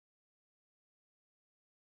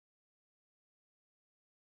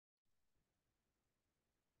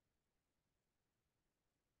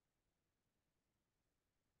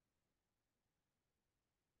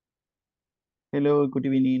Hello, good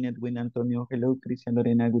evening, Edwin Antonio. Hello, Christian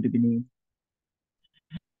Lorena, good evening.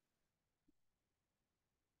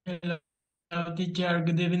 Hello, teacher.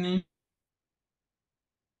 Good evening.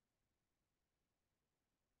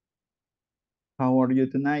 How are you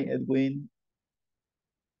tonight, Edwin?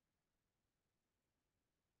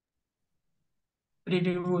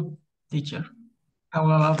 Pretty good, teacher. How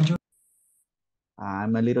about you?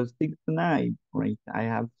 I'm a little sick tonight, right? I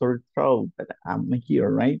have sore throat, but I'm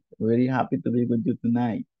here, right? Very happy to be with you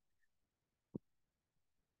tonight.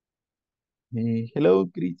 Hello,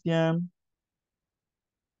 Christian.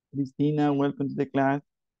 Christina, welcome to the class.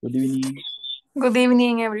 Good evening. Good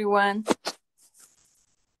evening, everyone.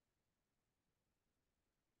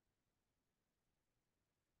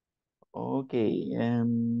 Ok,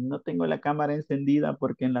 no tengo la cámara encendida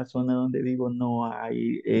porque en la zona donde vivo no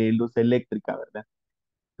hay luz eléctrica, ¿verdad?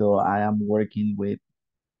 So I am working with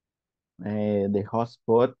the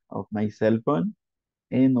hotspot of my cell phone.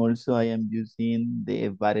 And also I am using the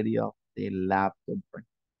battery of the laptop.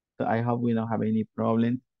 So I hope we don't have any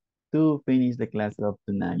problems to finish the class of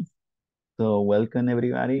tonight. So welcome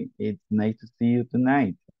everybody. It's nice to see you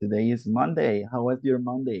tonight. Today is Monday. How was your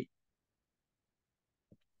Monday?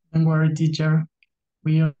 Don't worry, teacher.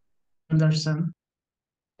 We understand.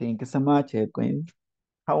 Thank you so much, Edwin.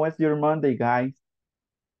 How was your Monday, guys?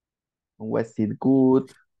 Was it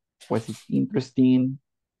good? Was it interesting?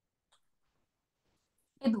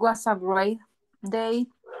 It was a great day.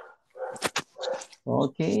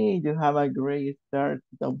 Okay, you have a great start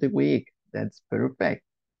of the week. That's perfect.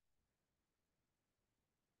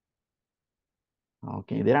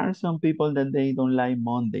 Okay, there are some people that they don't like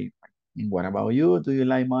Monday. And what about you? Do you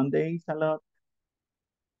like Mondays a lot?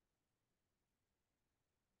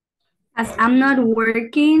 As I'm not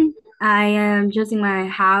working, I am just in my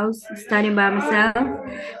house studying by myself.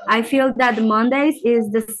 I feel that Mondays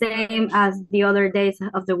is the same as the other days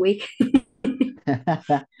of the week.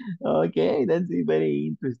 Okay, that's very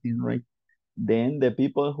interesting, right? Then the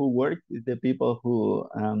people who work is the people who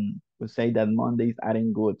say that Mondays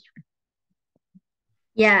aren't good.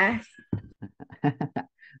 Yes.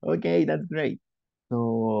 Okay, that's great.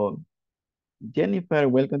 So Jennifer,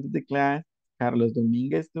 welcome to the class. Carlos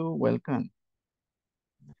Dominguez too, welcome.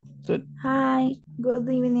 So Hi, good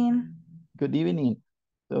evening. good evening.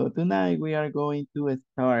 So tonight we are going to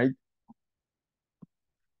start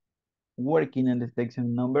working on the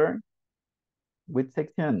section number. Which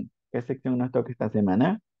section? ¿Qué sección nos toca esta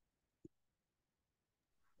semana?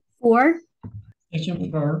 4. Section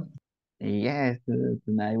 4. Yes,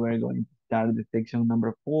 tonight we're going to start the section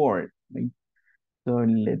number 4. Right? So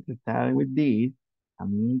let's start with this.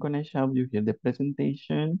 I'm gonna show you here the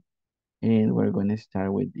presentation and we're gonna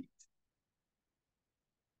start with this.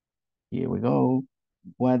 Here we go.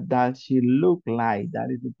 What does she look like? That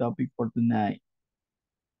is the topic for tonight.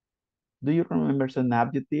 Do you remember some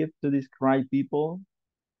adjectives to describe people?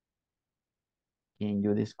 Can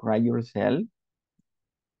you describe yourself?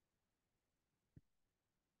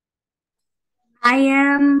 I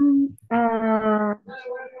am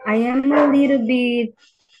I am a little bit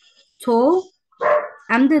tall.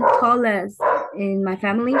 I'm the tallest in my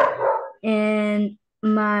family, and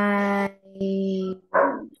my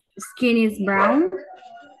skin is brown.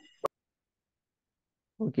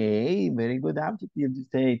 Okay, very good adjective to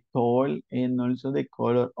say tall and also the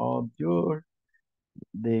color of your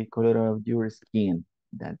skin.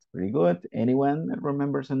 That's very good. Anyone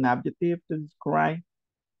remembers an adjective to describe?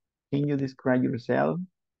 Can you describe yourself?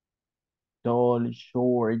 Tall,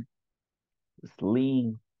 short,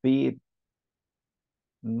 slim, fit,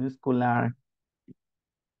 muscular.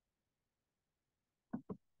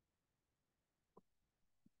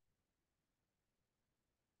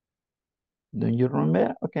 Don't you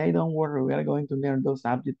remember? Okay, don't worry. We are going to learn those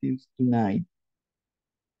adjectives tonight.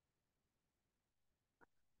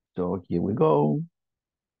 So here we go.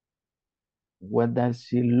 What does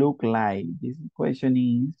she look like? This question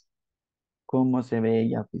is, ¿cómo se ve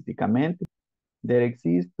ella físicamente? There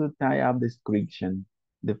exists two types of description.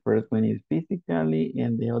 The first one is physically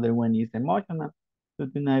and the other one is emotional. So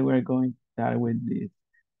tonight we're going to start with this,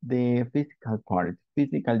 the physical part,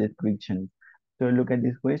 physical description. So look at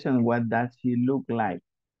this question, what does she look like?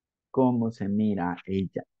 ¿Cómo se mira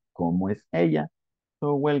ella? ¿Cómo es ella?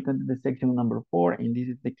 So welcome to the section number 4 and this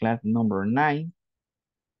is the class number 9.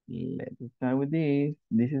 Let's start with this.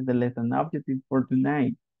 This is the lesson objective for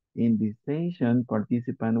tonight. In this session,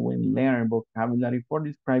 participants will learn vocabulary for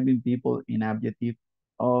describing people in adjective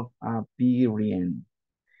of appearance.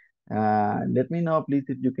 Let me know, please,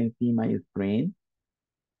 if you can see my screen.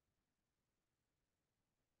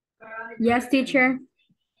 Yes, teacher.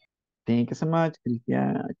 Thank you so much,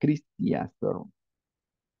 Cristia. Sorry.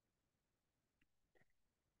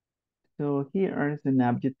 So here is an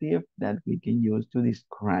adjective that we can use to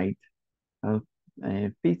describe uh,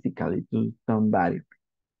 physically to somebody.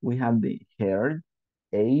 We have the hair,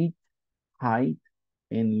 age, height,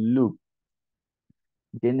 and look.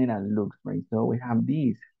 General looks, right? So we have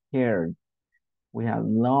these hair. We have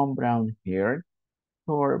long brown hair,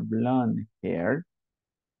 short blonde hair,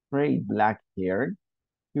 straight black hair,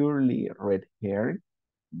 curly red hair,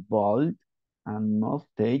 bald, and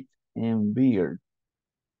mustache and beard.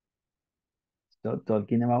 So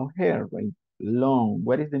talking about hair, right? Long.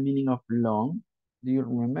 What is the meaning of long? Do you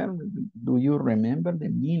remember? Do you remember the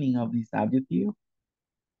meaning of this adjective?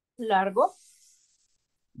 Largo.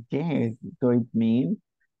 Yes. So it means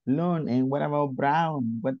long. And what about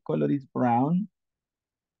brown? What color is brown?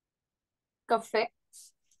 Café.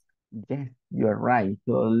 Yes, you're right.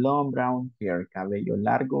 So long brown hair, cabello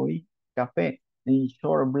largo y café. And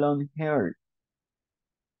short blonde hair.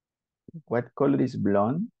 What color is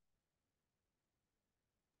blonde?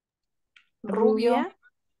 Rubio.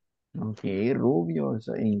 Okay, rubio.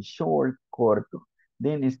 So in short, corto.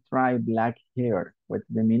 Then stripe black hair. What's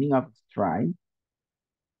the meaning of stripe?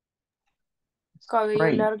 Cabello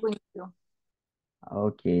Straight. largo y negro.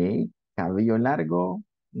 Okay, cabello largo,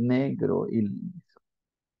 negro y liso.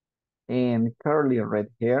 And curly red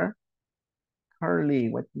hair. Curly,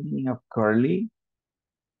 what's the meaning of curly?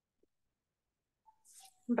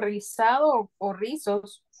 Rizado o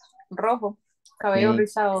rizos. Rojo. Cabello Thank,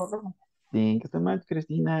 rizado rojo. thank you so much,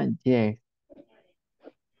 Christina. Yes.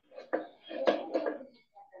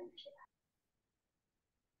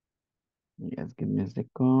 Yes, give me a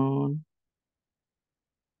second.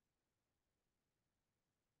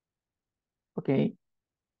 Okay.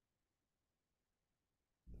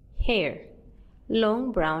 Hair,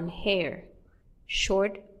 long brown hair,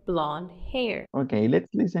 short blonde hair. Okay, let's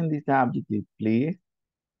listen this adjective, please.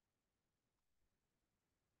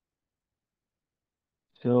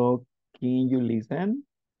 So, can you listen?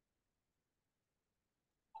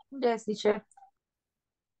 Yes, teacher.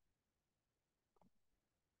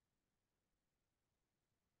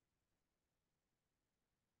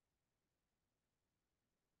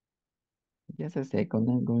 Just a second,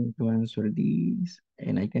 I'm going to answer these,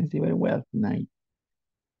 and I can see very well tonight.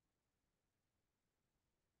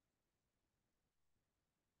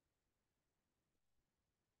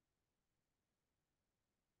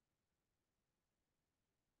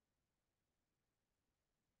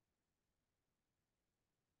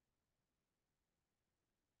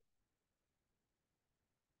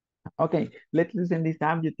 Okay, let's listen these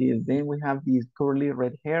adjectives. Then we have this curly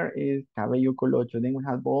red hair is cabello colocho. Then we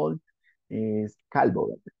have bald is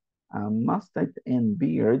calvo. Mustache and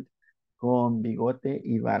beard con bigote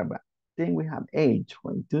y barba. Then we have age.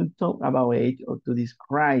 When to talk about age or to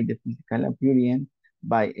describe the physical appearance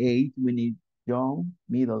by age, we need young,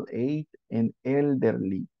 middle age, and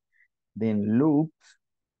elderly. Then looks,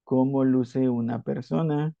 cómo luce una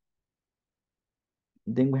persona.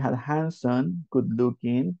 Then we have handsome, good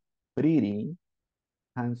looking, pretty,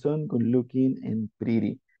 handsome, good looking, and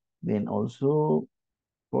pretty. Then also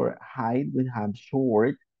for height, we have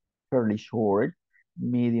short, fairly short,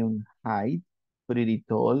 medium height, pretty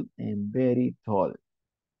tall, and very tall.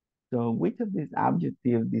 So which of these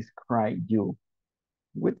adjectives describe you?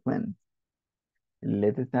 Which one?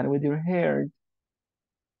 Let's start with your hair.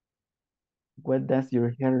 What does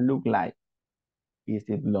your hair look like? Is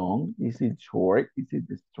it long? Is it short? Is it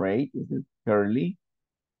straight? Is it curly?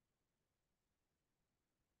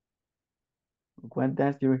 What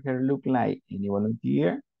does your hair look like? Any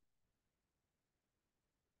volunteer?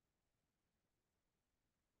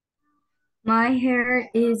 My hair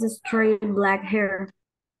is straight black hair.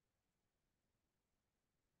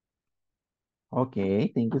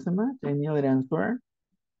 Okay, thank you so much. Any other answer?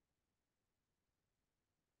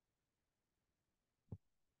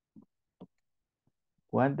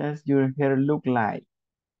 What does your hair look like?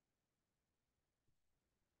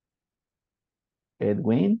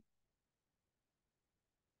 Edwin,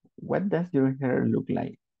 what does your hair look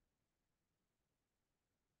like?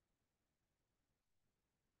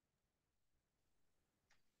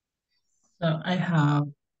 So I have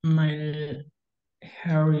my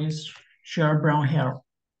hair is short brown hair.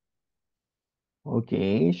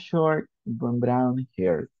 Okay, short brown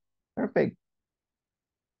hair. Perfect.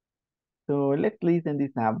 So let's listen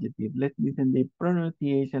this adjective. Let's listen the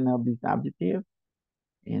pronunciation of this adjective,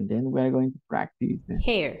 and then we're going to practice.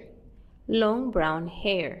 Hair, long brown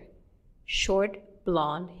hair, short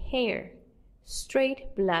blonde hair,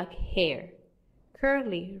 straight black hair,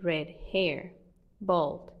 curly red hair,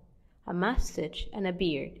 bald, a mustache and a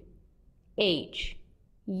beard. age,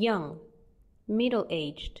 young,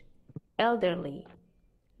 middle-aged, elderly,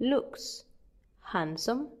 looks,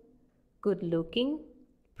 handsome, good-looking,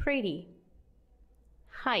 pretty,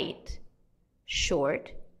 height, short,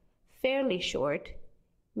 fairly short,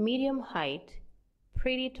 medium height,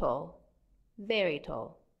 pretty tall, very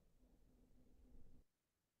tall.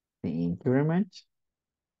 Thank you very much.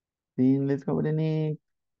 Then let's go with the next.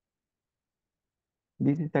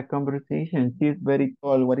 This is a conversation. She's very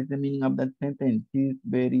tall. What is the meaning of that sentence? She's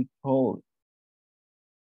very tall.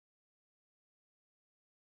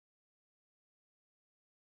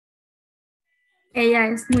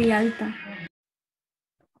 Ella es muy alta.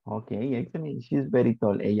 Okay, excellent. She's very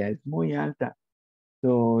tall. Ella es muy alta.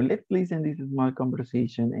 So let's listen this small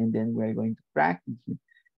conversation and then we're going to practice it.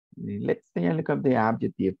 Let's take a look at the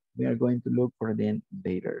adjective. We are going to look for them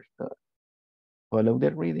later. So follow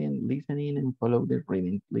the reading, listening, and follow the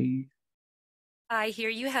reading, please. I hear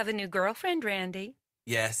you have a new girlfriend, Randy.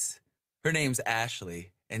 Yes, her name's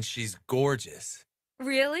Ashley, and she's gorgeous.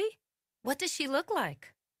 Really? What does she look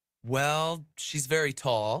like? Well, she's very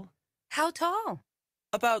tall. How tall?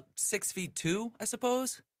 About 6'2", I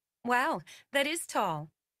suppose. Wow, that is tall.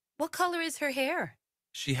 What color is her hair?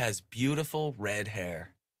 She has beautiful red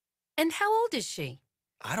hair. And how old is she?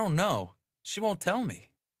 I don't know. She won't tell me.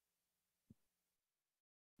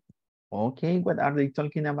 Okay, what are they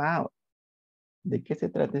talking about? ¿De qué se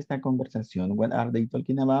trata esta conversación? What are they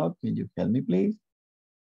talking about? Can you tell me, please?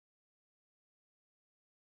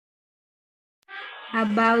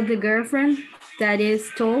 About the girlfriend that is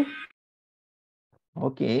tall.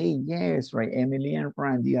 Okay, yes, right. Emily and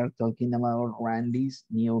Randy are talking about Randy's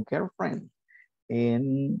new girlfriend.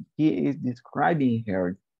 And he is describing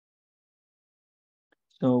her.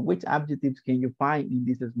 So which adjectives can you find in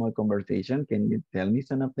this small conversation? Can you tell me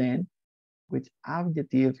some of them? Which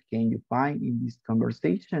adjectives can you find in this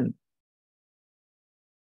conversation?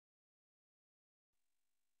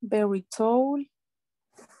 Very tall.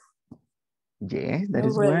 Yes, that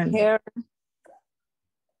is Red one. hair.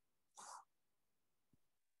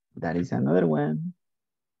 That is another one.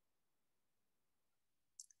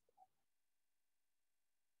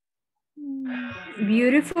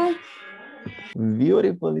 Beautiful.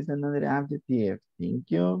 Beautiful is another adjective.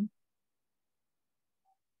 Thank you.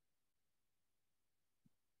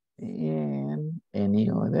 And any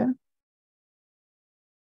other?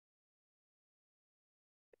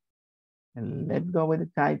 And let's go with the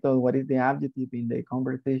title. What is the adjective in the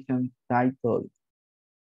conversation title?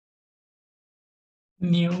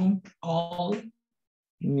 New, old,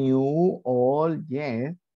 New, old,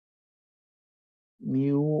 yes.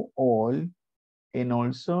 New, old, and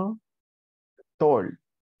also tall.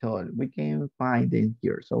 Tall. We can find them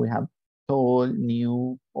here. So we have tall,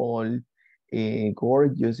 new, old.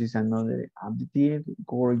 Gorgeous is another adjective.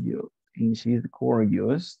 Gorgeous. And she's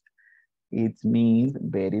gorgeous. It means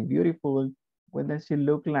very beautiful. What does she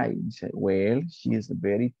look like? Well, she is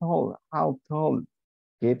very tall. How tall?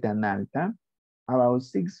 ¿Qué tan alta? About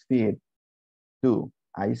 6'2",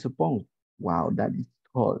 I suppose. Wow, that is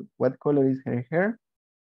tall. What color is her hair?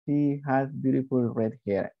 She has beautiful red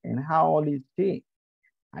hair. And how old is she?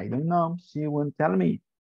 I don't know. She won't tell me.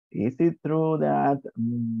 Is it true that,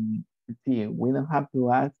 see, we don't have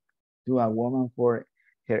to ask to a woman for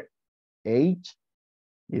her age?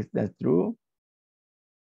 Is that true?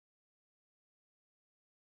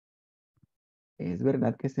 ¿Es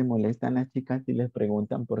verdad que se molestan las chicas si les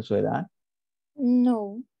preguntan por su edad?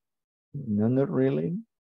 No. No, not really.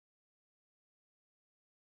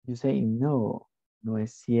 You say no, no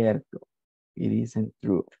es cierto. It isn't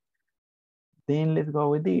true. Then let's go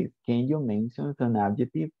with this. Can you mention some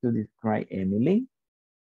adjectives to describe Emily?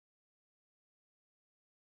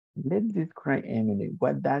 Let's describe Emily.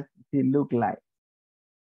 What does she look like?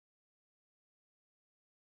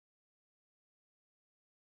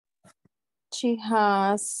 She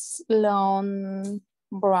has long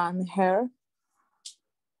brown hair.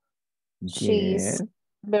 She's Yes.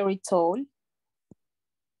 very tall.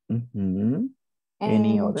 Any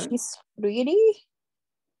And other? she's pretty.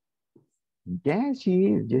 Yes, she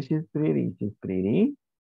is. Yes, she's pretty. She's pretty.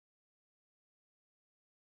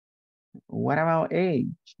 What about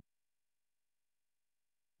age?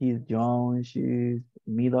 She's young. She's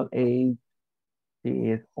middle age.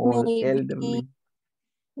 She is old, Maybe elderly.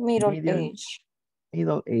 middle Medium, age.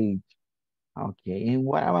 middle age. Okay, and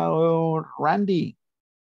what about Randy?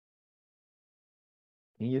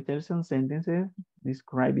 Can you tell some sentences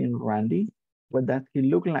describing Randy? What does he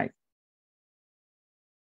look like?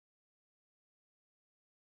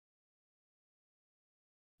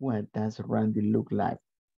 What does Randy look like?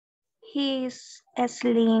 He's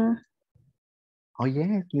slim. Oh,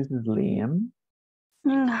 yes, Mrs. Liam.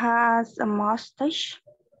 Has a mustache.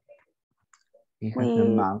 He has a With,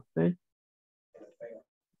 mustache.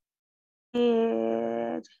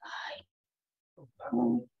 with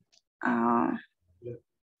uh,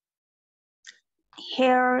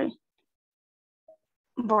 hair,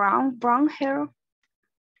 brown hair.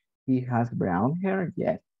 He has brown hair.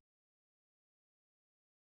 Yes.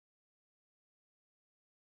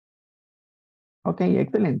 Okay,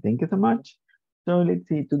 excellent. Thank you so much. So let's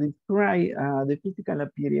see, to describe the physical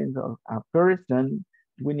appearance of a person,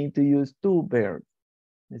 we need to use two verbs.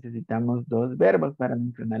 Necesitamos dos verbos para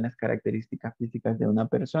mencionar las características físicas de una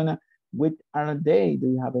persona. Which are they? Do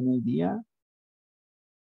you have an idea?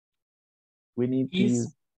 We need to use.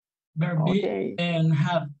 Is, verb be, Okay. and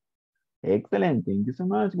have. Excellent. Thank you so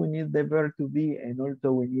much. We need the verb to be and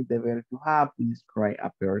also we need the verb to have to describe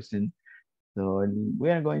a person. So we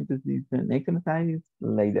are going to see some exercises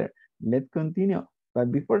later. Let's continue.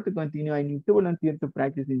 But before to continue, I need to volunteer to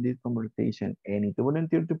practice in this conversation. Any to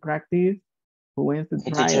volunteer to practice? Who wants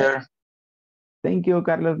to try it? Thank you,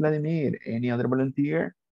 Carlos Vladimir. Any other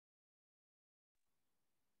volunteer?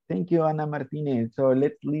 Thank you, Ana Martinez. So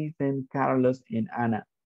let's listen, Carlos and Ana.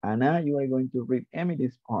 Ana, you are going to read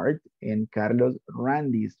Emily's part and Carlos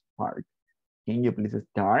Randy's part. Can you please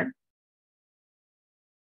start?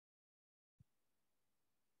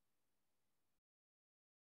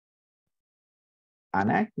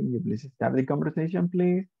 Ana, can you please start the conversation,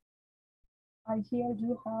 please? I hear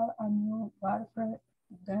you have a new girlfriend,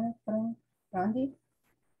 Randy.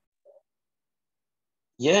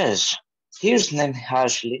 Yes, his name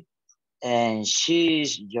Ashley, and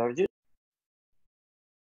she's Georgia.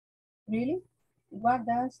 Really? What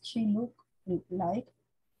does she look like?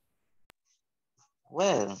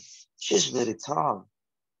 Well, she's very tall,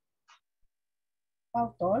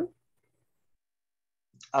 How tall?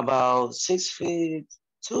 about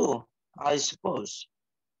 6'2", I suppose.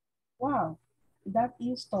 Wow, that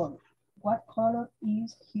is tall. What color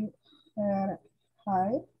is her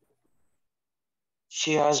hair?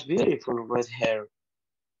 She has beautiful red hair.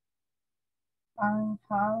 And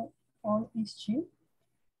how old is she?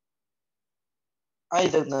 I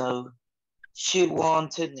don't know. She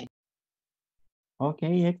won't tell me.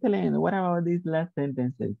 Okay, excellent. What about these last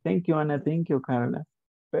sentences? Thank you, Ana. Thank you, Carla.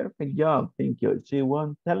 Perfect job. Thank you. She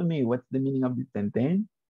won't tell me. What's the meaning of this sentence?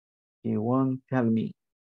 She won't tell me.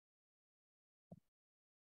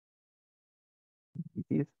 It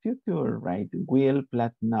is future, right? Will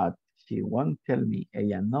plus not. She won't tell me.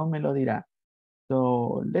 Ella no me lo dirá.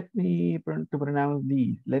 So let me to pronounce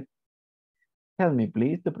these. Tell me,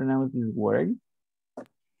 please, to pronounce this word.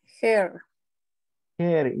 Hair.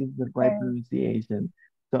 Hair is the right pronunciation.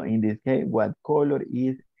 So in this case, what color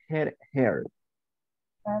is her hair?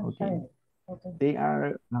 Okay. Okay. They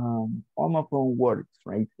are homophone words,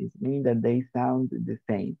 right? It means that they sound the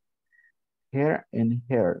same. Hair and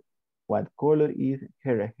hair. What color is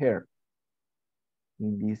her hair?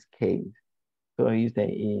 In this case. So you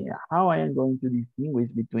say, how I am going to distinguish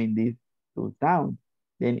between these two sounds?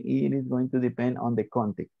 Then it is going to depend on the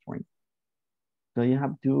context, right? So you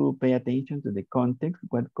have to pay attention to the context.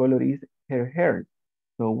 What color is her hair?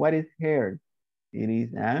 So what is hair? It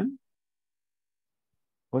is a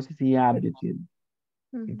possessive adjective.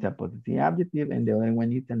 It's a possessive adjective and the other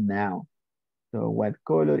one is a noun. So what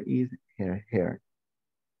color is her hair?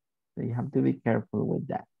 So you have to be careful with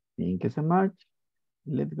that. Thank you so much.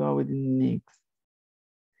 Let's go with the next.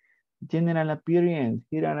 General appearance.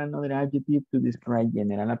 Here are another adjective to describe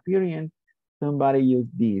general appearance. Somebody use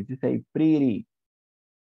this. You say pretty.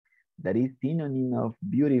 That is synonym of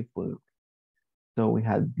beautiful. So we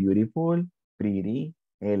have beautiful, pretty,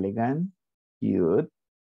 elegant, cute,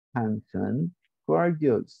 handsome,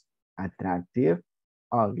 gorgeous, attractive,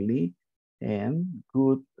 ugly, and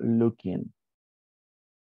good looking.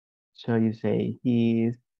 So you say he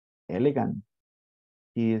is elegant,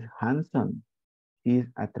 he is handsome, he is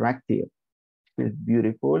attractive, he is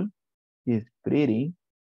beautiful, he is pretty,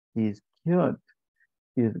 he is cute,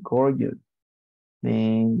 he is gorgeous.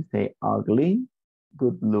 Then you say ugly,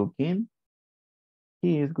 good looking,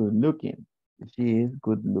 he is good looking, she is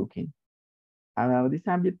good looking. This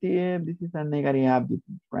adjective, this is a negative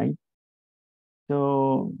adjective, right?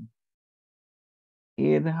 So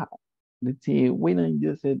let's see, we don't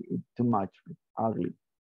use it too much, ugly,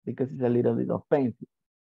 because it's a little bit offensive.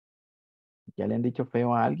 ¿Ya le han dicho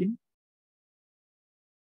feo a alguien?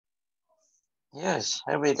 Yes,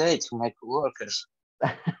 every day to my coworkers.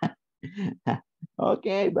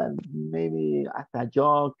 Okay, but maybe as a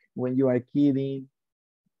joke when you are kidding,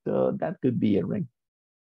 so that could be it, right?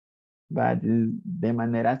 But de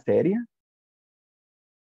manera seria,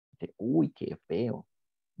 Uy, qué feo.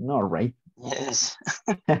 No, right? Yes.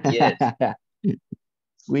 Yes.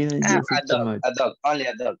 We don't use it too much. A dog, only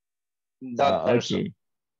a dog. Dog person. Okay.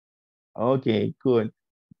 Okay, cool.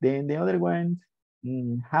 Then the other ones,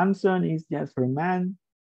 handsome is just for man,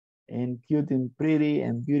 and cute and pretty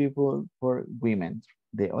and beautiful for women.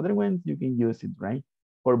 The other ones, you can use it, right?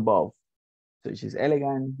 For both. So she's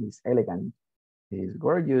elegant, he's elegant. He's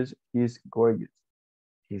gorgeous, he's gorgeous.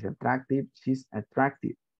 He's attractive, she's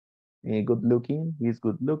attractive. Good looking, he's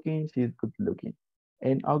good looking, she's good looking.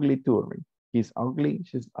 And ugly too, right? He's ugly,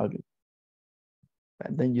 she's ugly.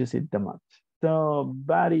 But don't use it too much. So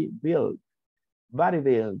body build,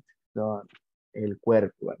 so el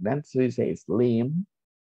cuerpo, ¿verdad? So you say slim,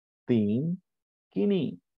 thin,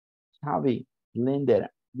 skinny, chubby, slender,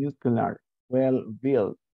 muscular,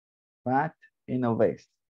 well-built, fat, and obese.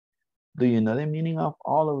 Do you know the meaning of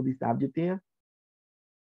all of these adjectives?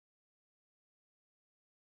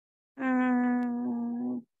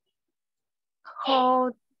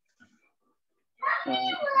 How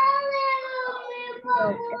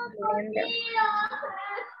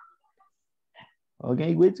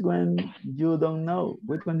Okay, which one you don't know?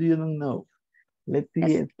 Which one do you don't know? Let's see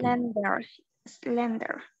it. slender,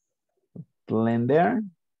 slender. Slender.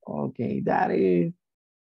 Okay, that is,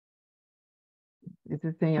 it's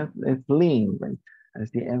the same as slim, right?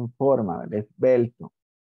 Así en forma, esbelto.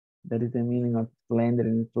 That is the meaning of slender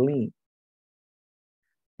and slim.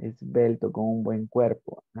 Esbelto, con un buen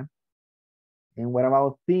cuerpo. ¿Eh? And what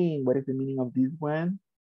about thin? What is the meaning of this one?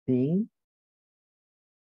 Thin.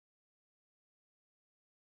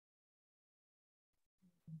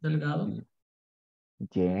 Delgado.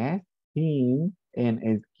 Yes, thin.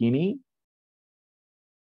 And skinny.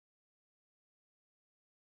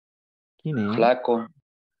 Skinny. Flaco.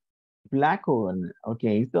 Flaco.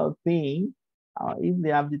 Okay, so thin is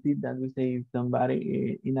the adjective that we say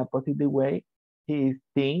somebody in a positive way. He is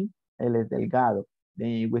thin, él es delgado.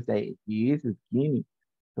 Then we say he is skinny.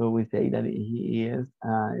 So we say that he is,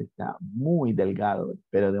 está muy delgado,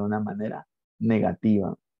 pero de una manera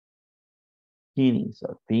negativa. Skinny,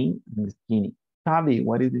 so thin and skinny. Chubby,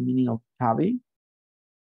 what is the meaning of chubby?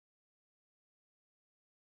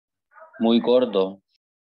 Muy gordo.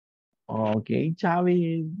 Okay,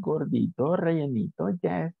 chubby is gordito, rellenito,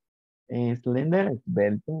 yes. Slender,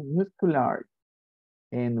 esbelto, muscular,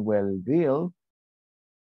 and well-built.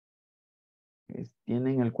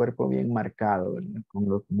 Tienen el cuerpo bien marcado, ¿verdad? Con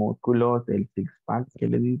los músculos, el six-pack que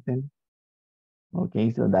le dicen. Ok,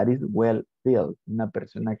 so that is well-built. Una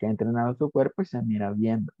persona que ha entrenado su cuerpo y se mira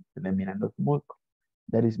bien, se le miran los músculos.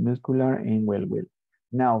 That is muscular and well-built.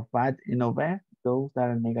 Now, fat and obese, those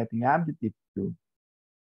are negative adjectives too.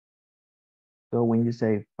 So when you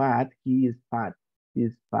say fat, he is fat. He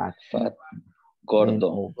is fat. Fat.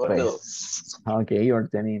 Gordo. Gordo. Okay, you're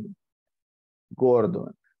saying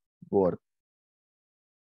gordo. Gordo.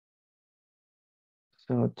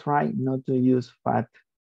 So try not to use fat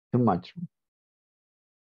too much.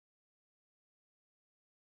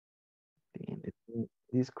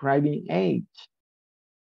 Describing age.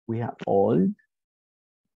 We have old,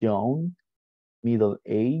 young, middle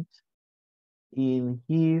age, in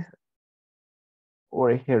his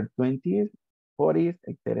or her 20s, 40s,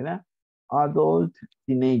 etc. Adult,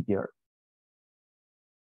 teenager.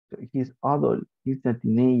 So he's adult, he's a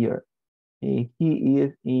teenager. He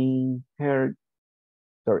is in her,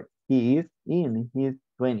 sorry, he is in his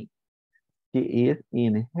 20s. She is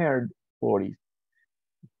in her 40s.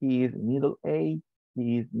 He is middle age.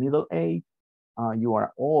 He is middle age. You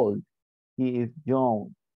are old. He is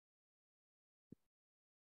young.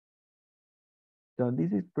 So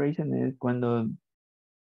this expression es cuando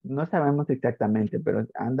no sabemos exactamente, pero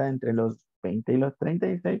anda entre los 20 y los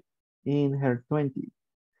 36 in her 20s.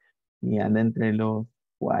 Y anda entre los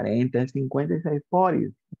 40 y 56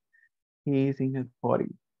 40s. He is in his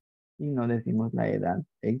 40s. Y no decimos la edad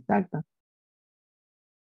exacta.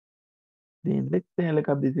 Then let's take a look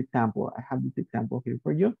at this example. I have this example here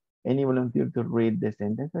for you. Any volunteer to read the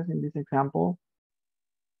sentences in this example?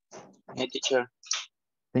 Hey, teacher.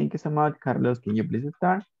 Thank you so much, Carlos. Can you please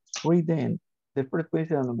start? Read then. The first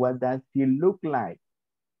question, what does she look like?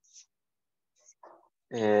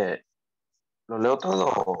 ¿Lo leo todo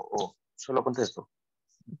o solo contesto?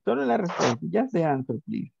 Solo la respuesta. Just the answer,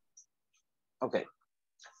 please. Okay.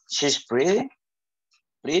 She's pretty.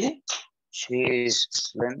 Pretty. She's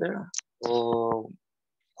slender. O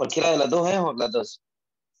cualquiera de las dos o las dos.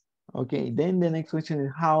 Okay, then the next question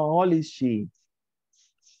is, how old is she?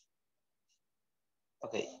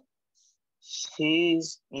 Okay.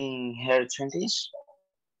 She's in her 20s.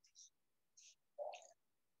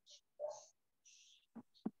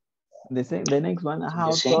 The next one,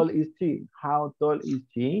 how see? tall is she? How tall is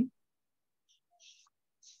she?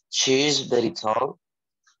 She is very tall.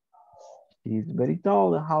 She's very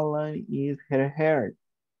tall. How long is her hair?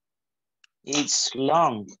 It's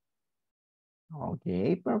long.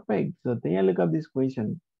 Okay, perfect. So take a look at this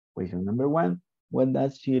question. Question number one, what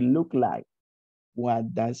does she look like?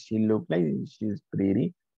 What does she look like? She's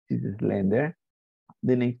pretty. She's slender.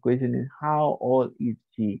 The next question is, how old is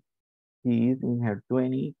she? She is in her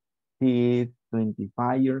 20s. She is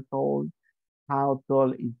 25 years old. How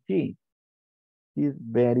tall is she? She's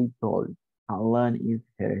very tall. How long is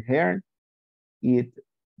her hair? It's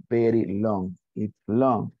very long. It's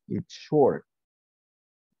long. It's short.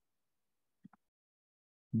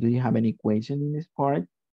 Do you have any question in this part?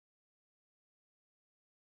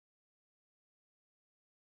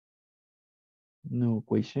 No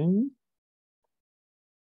question?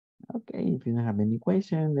 Okay, if you don't have any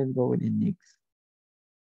question, let's go with the next.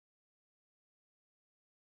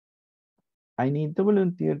 I need to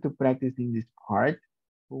volunteer to practice in this part.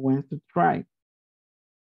 Who wants to try?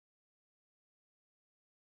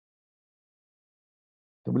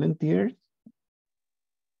 The volunteers?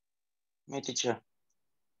 My teacher.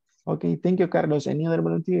 Okay, thank you, Carlos. Any other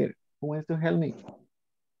volunteer? Who wants to help me?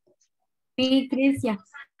 Me, Cristian.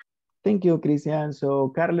 Thank you, Christian. So,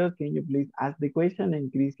 Carlos, can you please ask the question?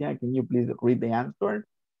 And Christian, can you please read the answer?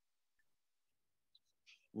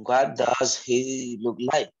 What does he look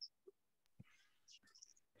like?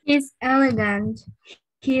 He's elegant.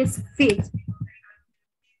 He's fit.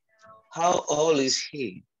 How old is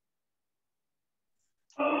he?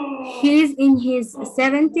 He's in his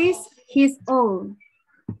 70s. He's old.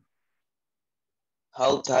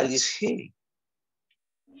 How tall is he?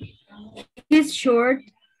 He's short.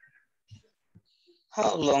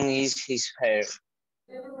 How long is his hair?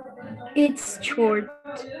 It's short.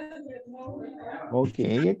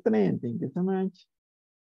 Okay, excellent. Thank you so much.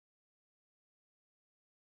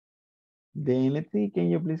 Then let's see, can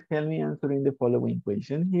you please help me answering the following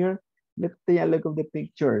question here? Let's take a look at the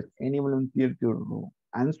pictures. Any volunteer to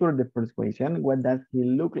answer the first question? What does he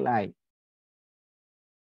look like?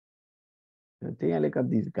 So take a look at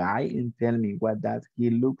this guy and tell me, what does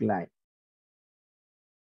he look like?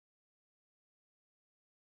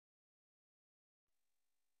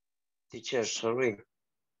 Teacher, sorry.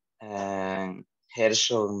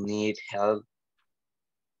 Herschel need help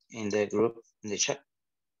in the group, in the chat.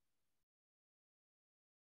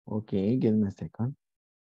 Okay, give me a second.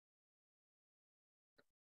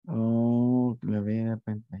 Oh, la veo la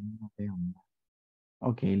pantalla, no veo nada.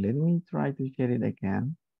 Okay, let me try to share it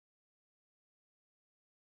again.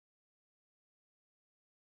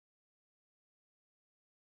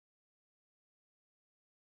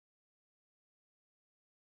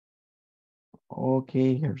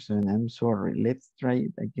 Okay, Gerson, I'm sorry. Let's try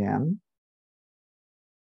it again.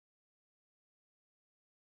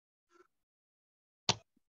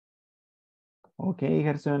 Okay,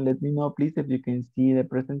 Gerson, let me know, please, if you can see the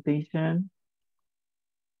presentation.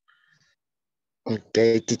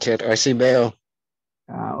 Okay, teacher, así veo.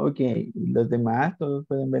 Ok. ¿Los demás todos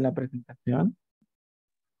pueden ver la presentación?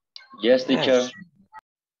 Yes, teacher.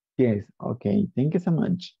 Yes, okay. Thank you so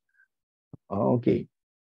much. Okay.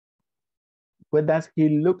 What does he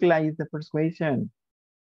look like is the first question.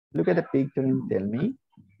 Look at the picture and tell me.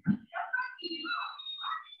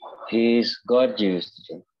 He's gorgeous,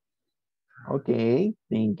 teacher. Okay,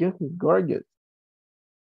 thank you. He's gorgeous.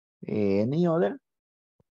 Any other?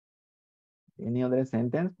 Any other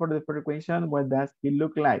sentence for the first question? What does he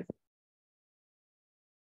look like?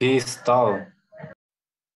 He's tall.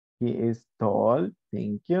 He is tall.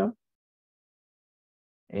 Thank you.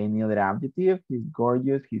 Any other adjective? He's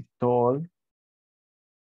gorgeous. He's tall.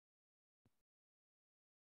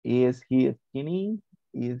 Is he skinny?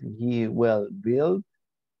 Is he well built?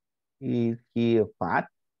 Is he fat?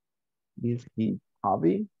 Is he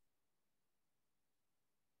chubby?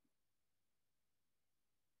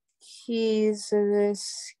 He's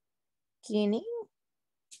skinny.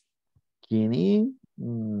 Skinny?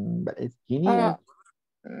 But skinny Uh,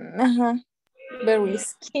 is... Very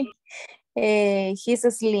skinny.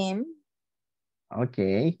 He's slim.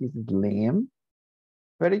 Okay, he's slim.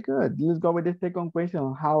 Very good. Let's go with the second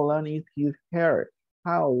question. How long is his hair?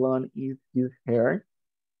 How long is his hair?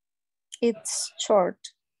 It's short.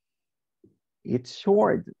 It's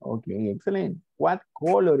short. Okay, excellent. What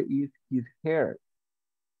color is his hair?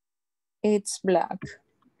 It's black.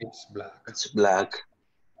 It's black. It's black.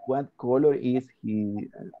 What color is he?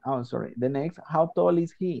 Oh, sorry. The next, how tall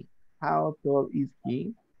is he? How tall is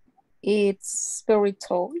he? It's very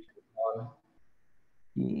tall.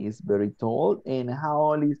 He is very tall. And how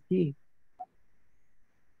old is he?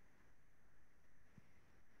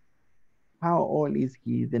 How old is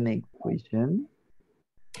he? The next question.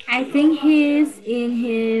 I think he's in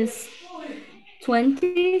his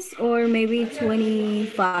 20s or maybe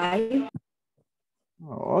 25.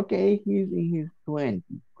 Oh, okay, he's in his 20s.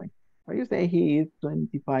 Or you say he is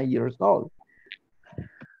 25 years old.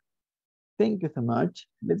 Thank you so much.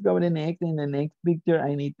 Let's go to the next. In the next picture,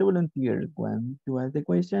 I need two volunteers. One to ask the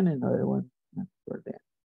question, another one for that.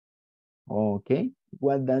 Okay,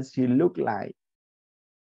 what does she look like?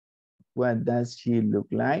 What does she look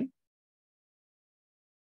like?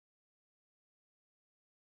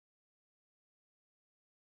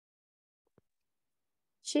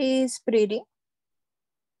 She is pretty.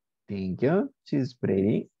 Thank you. She's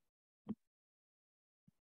pretty.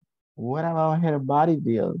 What about her body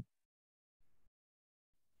build?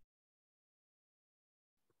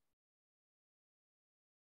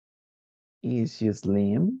 Is she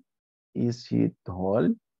slim? Is she tall?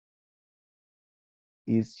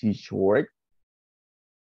 Is she short?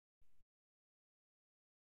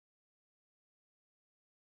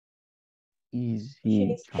 Is she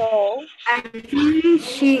She's tall. I think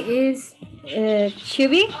she is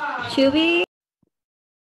chubby. Chubby.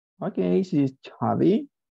 Okay, she's chubby.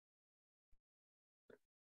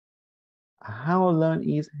 How long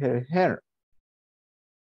is her hair?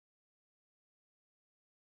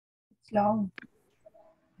 It's long.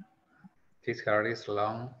 His hair is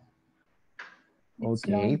long. It's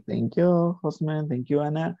Okay, long. thank you, Osman. Thank you,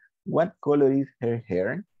 Anna. What color is her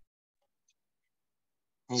hair?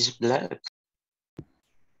 It's black.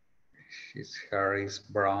 His hair is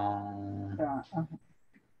brown.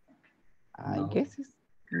 I No. guess it's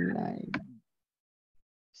like,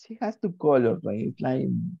 she has two colors, right? It's like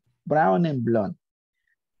brown and blonde.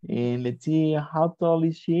 And let's see, how tall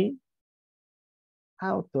is she?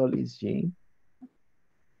 How tall is she?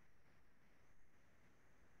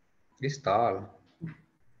 He's tall.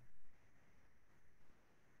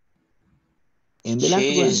 And the last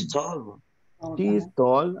She one, is tall. she is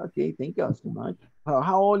tall. Okay, thank you so much.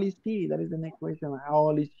 How old is she? That is the next question. How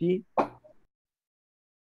old is she?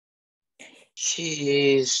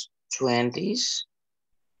 She is 20s.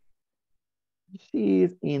 She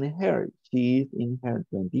is in her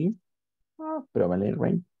 20s. Oh, probably,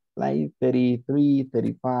 right? Like 33,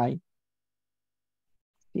 35.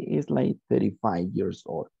 She is like 35 years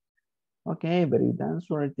old. Okay, very good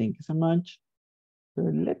answer. Thank you so much. So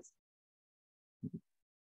let's.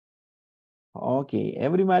 Okay,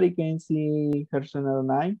 everybody can see Gerson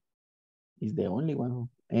online. Is the only one who,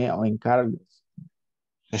 oh, and Carlos.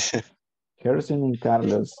 Gerson and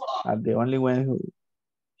Carlos are the only one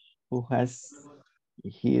who has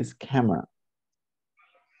his camera.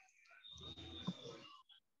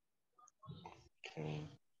 Okay.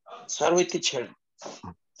 Sorry, teacher.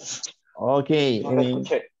 Okay,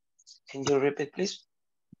 Can you repeat, please?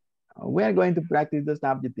 we are going to practice the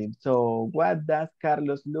subjective. So what does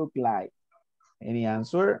Carlos look like? Any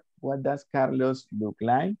answer? What does Carlos look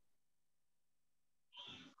like?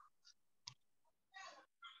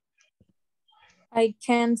 I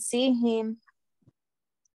can see him.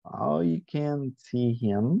 Oh, you can see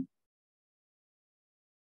him.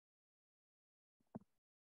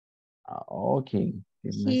 Okay.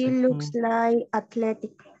 He looks like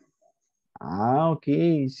athletic.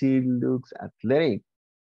 Okay. She looks athletic.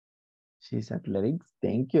 She's athletic.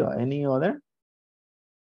 Thank you. Any other?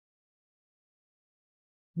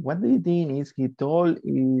 What do you think? Is he tall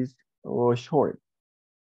or short?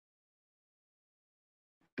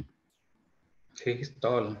 He's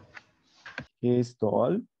tall. He's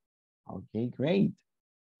tall. Okay, great.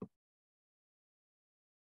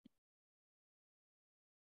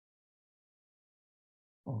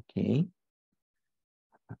 Okay.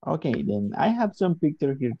 Okay, then I have some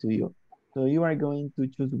picture here to you. So you are going to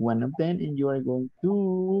choose one of them and you are going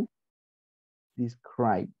to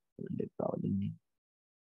describe. Let's go.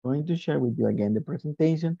 Going to share with you again the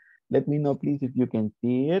presentation. Let me know, please, if you can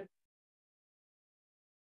see it.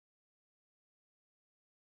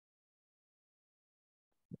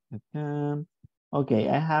 Okay,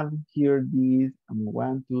 I have here these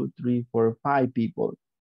 1, 2, 3, 4, 5 people.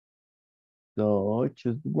 So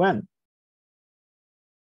choose one.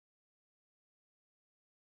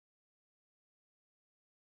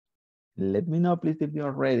 Let me know, please, if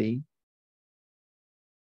you're ready.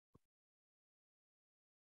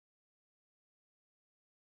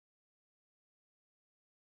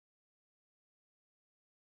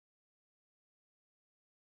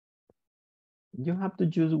 You have to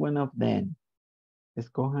choose one of them.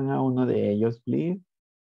 Escojan a uno de ellos, please.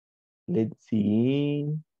 Let's see.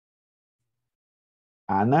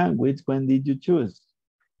 Anna, which one did you choose?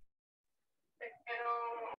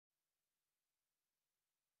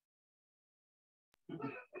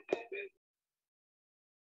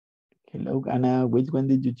 Hello, Anna. Which one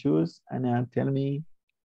did you choose? Anna, tell me.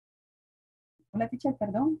 Hola, teacher,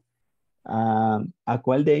 perdón. ¿A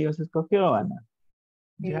cuál de ellos escogió, Ana?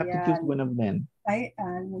 You have to choose Al, one of them.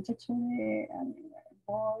 al muchacho de...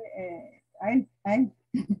 a él, a él.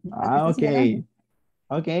 Al que está Okay. señalando.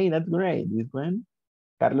 Okay, that's great. This one.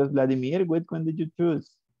 Carlos Vladimir, which one did you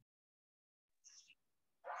choose?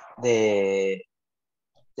 The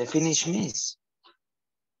Finnish Miss.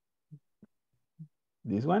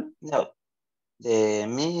 This one? No, the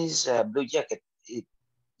Miss Blue Jacket.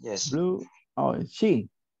 Yes, Blue. Oh, she.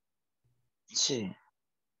 she.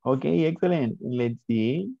 Okay, excellent. Let's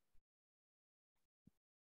see.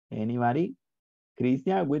 Anybody?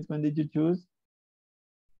 Christian, which one did you choose?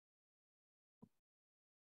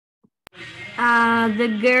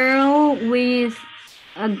 The girl with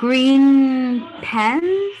a green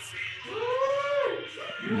pants.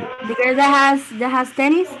 The girl that has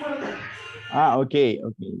tennis. Okay,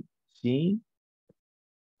 okay. She.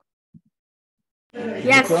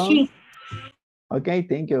 Yes, Gerson? she. Okay,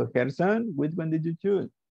 thank you. Gerson, which one did you choose?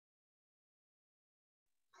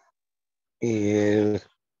 De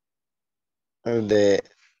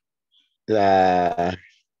la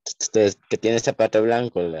que tiene zapato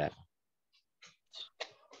blanco,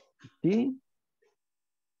 Sí.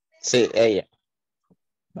 Sí, ella.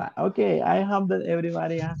 Okay, I hope that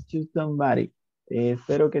everybody has choose somebody.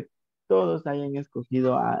 Espero que todos hayan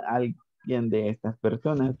escogido a alguien de estas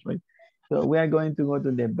personas, right? So we are going to go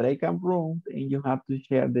to the breakout room and you have to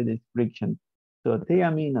share the description. So take a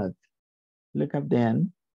minute, look at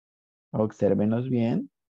them, obsérvenos bien.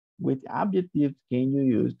 Which adjectives can you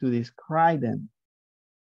use to describe them?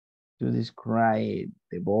 To describe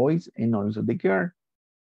the boys and also the girl.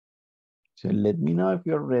 So let me know if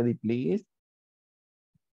you're ready, please.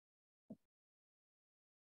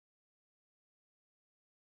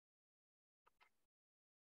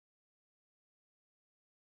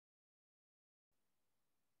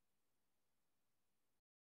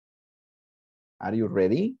 Are you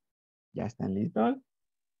ready? ¿Ya están listos?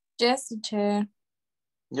 Yes, teacher.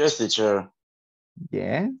 Yes, teacher.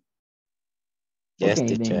 Yeah. Yes,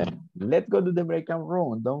 Okay, teacher. then let's go to the breakout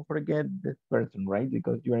room. Don't forget this person, right?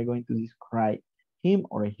 Because you are going to describe him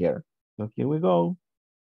or her. So here we go.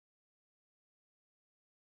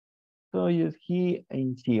 So use he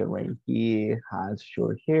and she, right? He has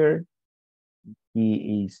short hair.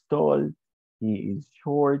 He is tall. He is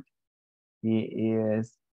short. He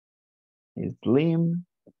is slim.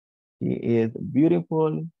 He is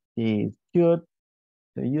beautiful. He is cute.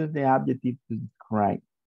 So use the adjective to describe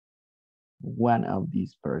one of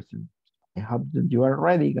these persons. I hope that you are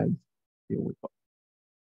ready, guys. Here we go.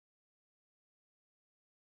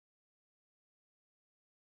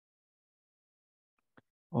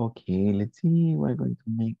 Okay, let's see. We're going to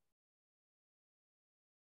make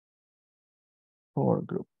 4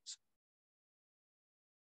 groups.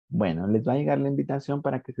 Bueno, les va a llegar la invitación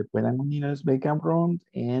para que se puedan unir a los breakout rooms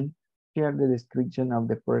and share the description of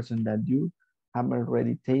the person that you have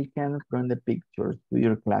already taken from the pictures to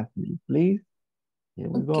your classmates, please. Here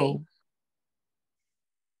we Okay. go.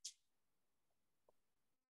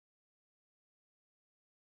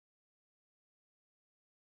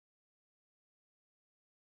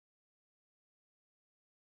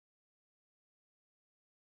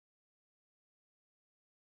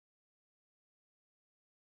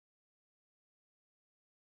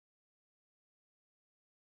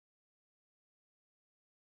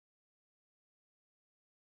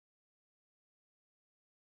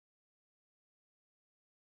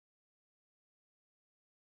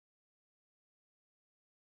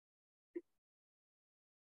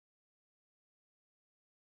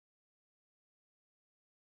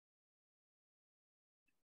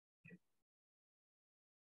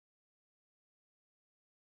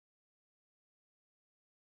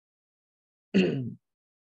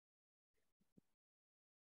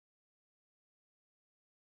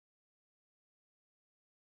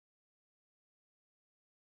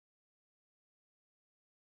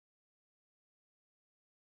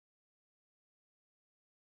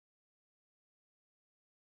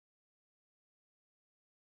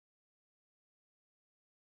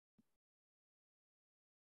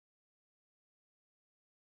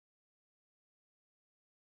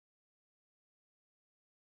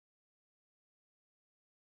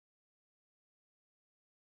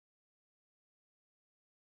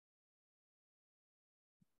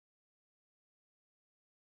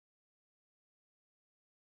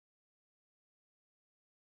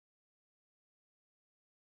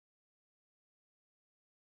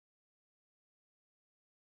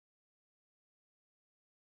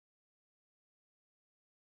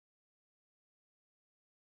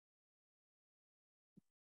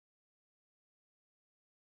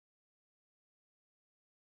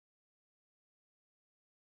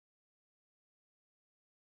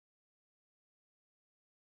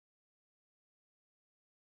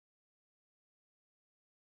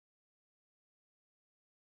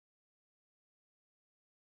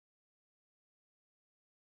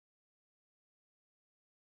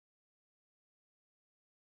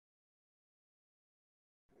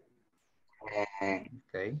 And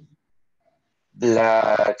Okay.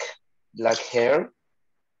 black hair.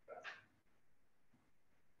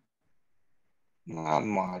 Not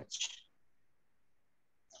much.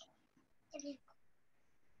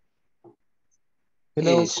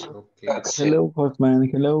 Hello. Is Okay. that's it. Hello, Hosman.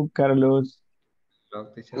 Hello, Carlos. Hello,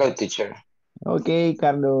 teacher. Hello, teacher. Okay,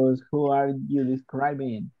 Carlos, who are you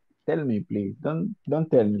describing? Tell me, please. Don't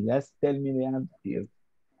tell me. Just tell me the adjective.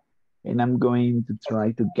 And I'm going to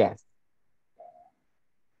try to guess.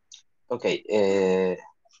 Okay.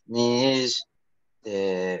 Miss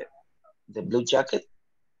the blue jacket.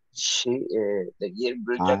 The gear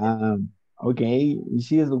blue jacket. Okay,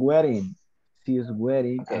 she is wearing a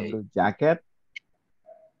Okay. blue jacket.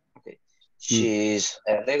 Okay. She's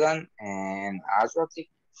elegant and attractive.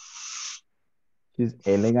 She's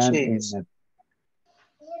elegant She's and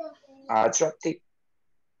attractive.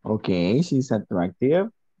 okay, she's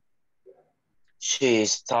attractive.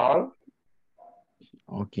 She's tall.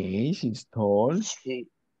 Okay, she's tall.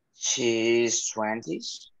 She's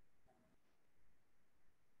 20s.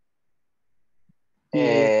 She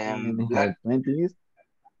is And in black her 20s.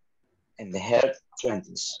 in the hair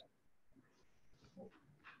 20s.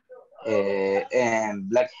 And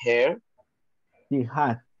black hair. She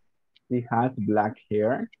has black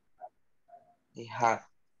hair. He had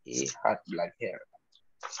black hair.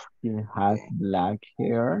 She has Okay. black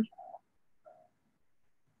hair.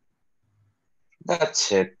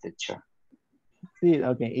 That's it, teacher. See,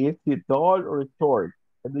 okay, is she tall or short?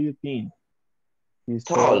 What do you think? She's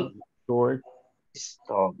Tall. short. It's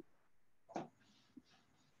tall.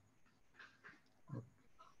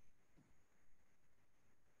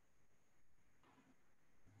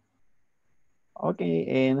 Okay,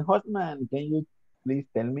 and Hotman, can you please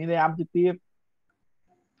tell me the adjective?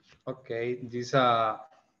 Okay, this a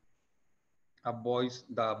boy's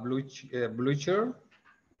the blue shirt.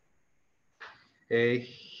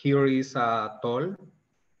 Here is tall.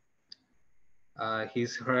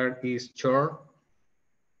 His hair is short.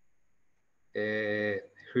 Her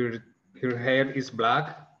hair is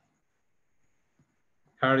black.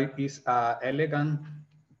 Her is elegant.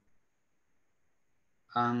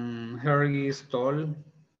 And her is tall.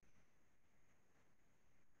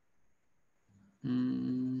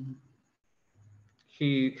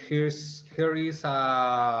 Here is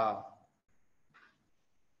a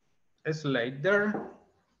slider.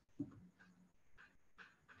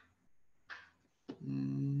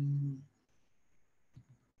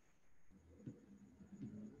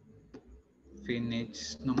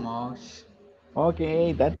 Finish no much.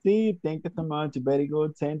 Okay, that's it. Thank you so much. Very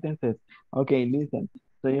good sentences. Okay, listen.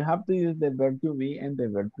 So you have to use the verb to be and the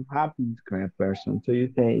verb to have to describe a person. So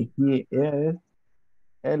you say, he is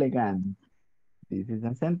elegant. This is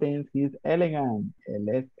a sentence. He's elegant. Él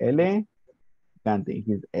es elegante.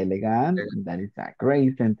 He's elegant. That is a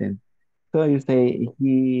great sentence. So you say,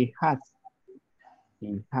 he has.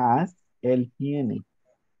 He has. Él tiene.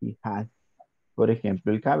 He has. Por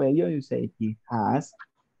ejemplo, el cabello, you say, he has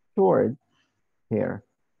short hair.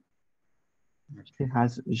 He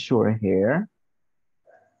has short hair.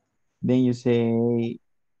 Then you say,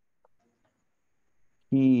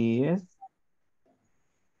 he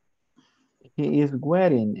is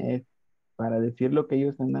wearing. Es para decir lo que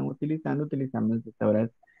ellos andan utilizando, utilizamos ahora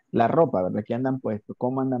la ropa, ¿verdad? Que andan puestos,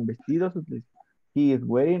 cómo andan vestidos. He is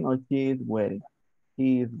wearing or she is wearing.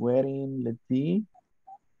 He is wearing, let's see,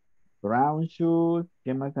 brown shoes.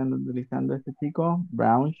 ¿Qué más andan utilizando este chico?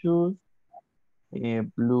 Brown shoes.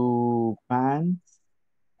 Blue pants.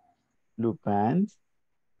 Blue pants.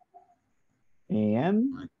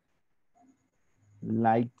 And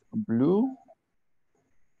light blue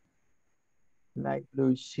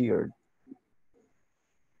shirt.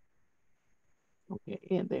 Okay,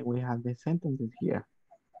 and then we have the sentences here.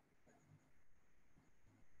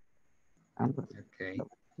 Okay.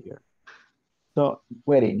 Here. So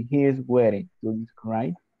wearing, he is wearing to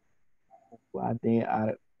describe what they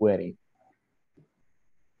are wearing.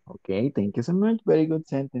 Okay, thank you so much. Very good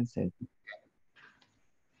sentences.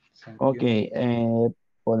 Okay,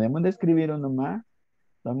 podemos describir uno más.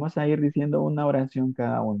 Vamos a ir diciendo una oración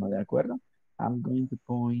cada uno, ¿de acuerdo? I'm going to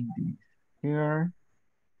point this here.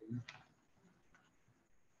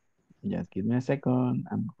 Just give me a second.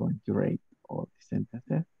 I'm going to write all the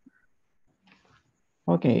sentences.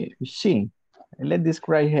 Okay, she. Let's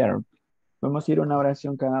describe her. Vamos a ir una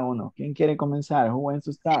oración cada uno. ¿Quién quiere comenzar? Who wants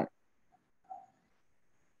to start?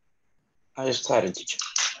 I started, teacher.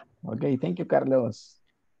 Okay, thank you, Carlos.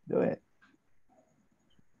 Do it.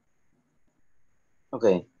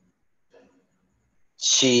 Okay.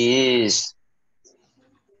 She is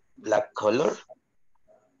black color.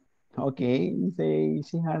 Okay, say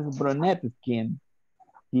she has brunette skin.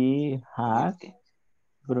 She has Okay.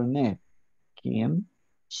 brunette skin.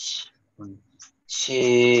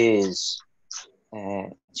 She's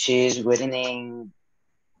wearing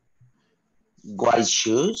white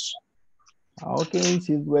shoes. Okay,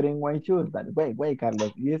 she's wearing white shoes. But wait,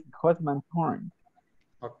 Carlos. It's husband turn.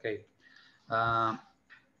 Okay.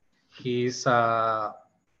 He's a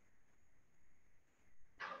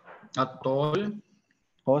tall.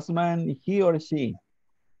 Husband, he or she?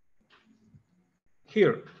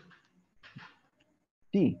 Here.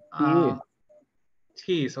 She is.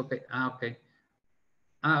 He is, okay. Okay.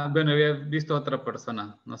 Bueno, había visto otra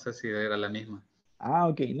persona. No sé si era la misma.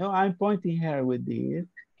 Okay. No, I'm pointing her with this.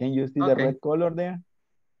 Can you see the red color there?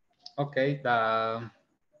 Okay. The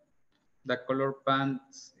color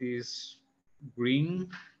pants is green.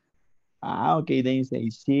 Okay. Then say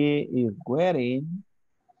she is wearing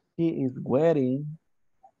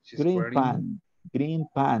She's green wearing pants. Green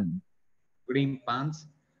pants. green pants.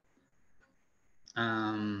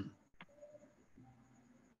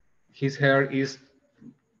 His hair is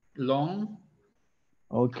long.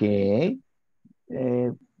 Okay.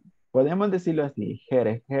 Podemos decirlo así.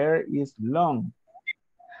 Her hair is long.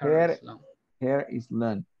 Hair is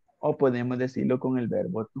long. O podemos decirlo con el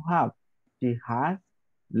verbo to have. She has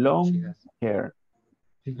long hair.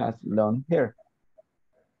 She has long hair.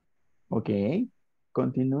 Ok.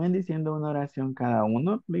 Continúen diciendo una oración cada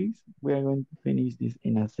uno, please. We are going to finish this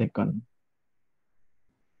in a second.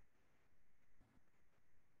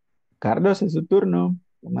 Carlos, es su turno.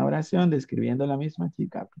 Una oración describiendo la misma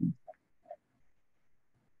chica, please.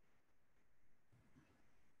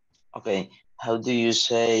 Okay. How do you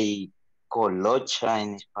say colocha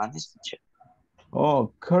in Spanish?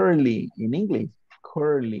 Oh, curly in English.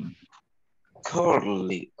 Curly.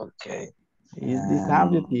 Curly. Okay. Is this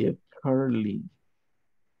adjective? Curly.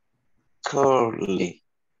 Curly.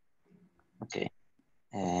 Okay.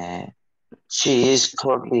 She is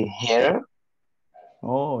curly hair.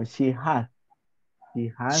 Oh, she has.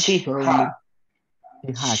 She has She curly.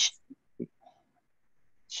 has.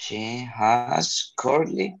 She has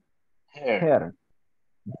curly hair. Hair.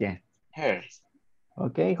 Yes. Hair.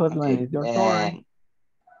 Ok, husband, it's your turn.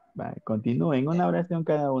 Vale, continúen una oración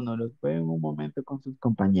cada uno. Los veo en un momento con sus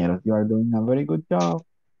compañeros. You are doing a very good job.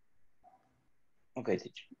 Okay,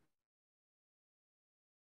 teacher.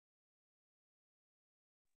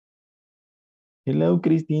 Hello,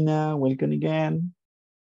 Christina. Welcome again.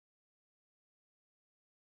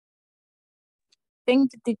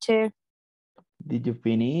 Thank you, teacher. Did you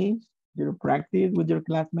finish your practice with your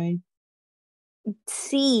classmates?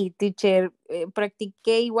 Sí, teacher,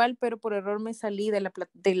 practiqué igual, pero por error me salí de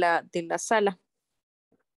la sala.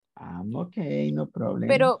 Okay, no problem.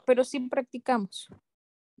 Pero sí practicamos.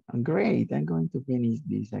 Great, I'm going to finish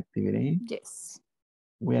this activity. Yes.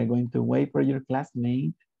 We are going to wait for your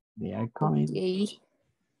classmates. They are coming. Okay.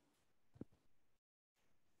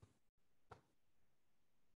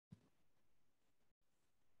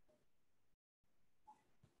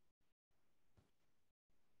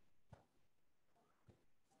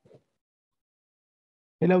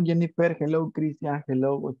 Hello, Jennifer. Hello, Christian.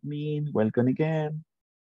 Hello, Osmin. Welcome again.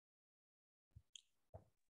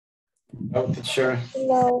 Hello, teacher.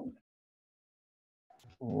 Hello.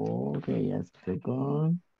 Okay, just a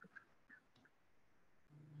second.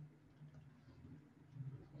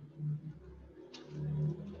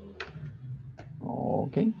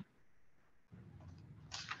 Okay.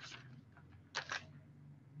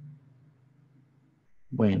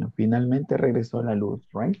 Bueno, finalmente regresó la luz,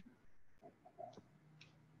 right?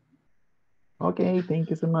 Okay, thank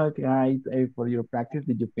you so much, guys, for your practice.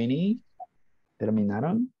 Did you finish?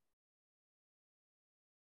 ¿Terminaron?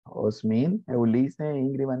 Osmin, Eulise,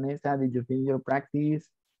 Ingrid, Vanessa, did you finish your practice?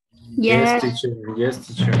 Yes, teacher. Yes,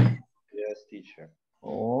 teacher. Yes, teacher.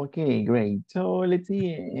 Okay, great. So let's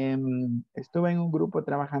see. Estuve en un grupo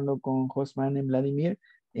trabajando con Josman y Vladimir,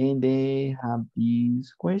 and they have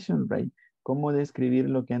this question, right? ¿Cómo describir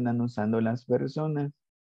lo que andan usando las personas?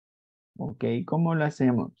 Ok, ¿cómo lo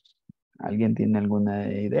hacemos? ¿Alguien tiene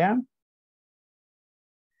alguna idea?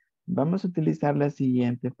 Vamos a utilizar la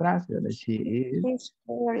siguiente frase. She is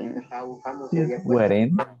wearing.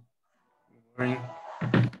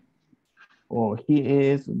 O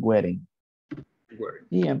he is wearing.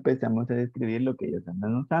 Y empezamos a describir lo que ellos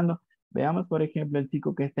andan usando. Veamos, por ejemplo, el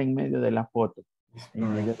chico que está en medio de la foto.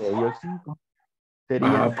 En medio de ellos cinco.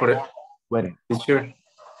 Sería wearing. Teacher.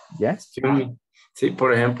 Yes. Sí,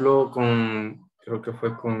 por ejemplo, creo que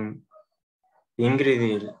fue con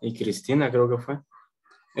Ingrid y Cristina, creo que fue.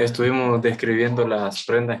 Estuvimos describiendo las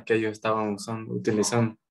prendas que ellos estaban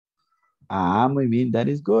utilizando. Ah, muy bien, that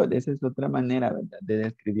is good. Esa es otra manera, ¿verdad? De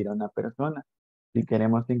describir a una persona. Si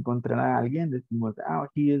queremos encontrar a alguien, decimos, oh,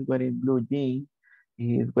 he is wearing blue jeans,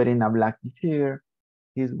 he is wearing a black shirt,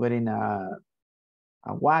 he is wearing a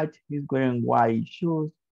watch, he's wearing white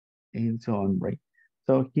shoes, and so on, right?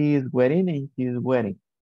 So he is wearing and he is wearing.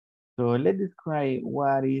 So let's describe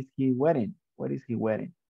what is he wearing. What is he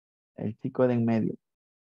wearing? El chico de en medio.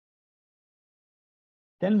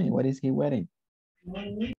 Tell me, what is he wearing?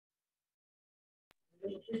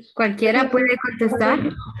 Cualquiera puede contestar.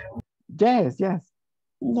 Yes, yes.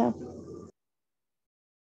 Yeah.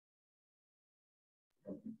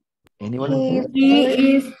 Any volunteer?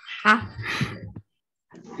 He is. Ah,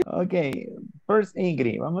 Ok, first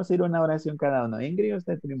Ingrid. Vamos a ir una oración cada uno. Ingrid,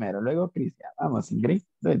 usted primero, luego Cristian. Vamos, Ingrid.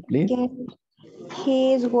 Do it, please. Okay.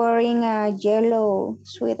 He is wearing a yellow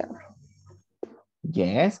sweater.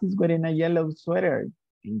 Yes, he's wearing a yellow sweater.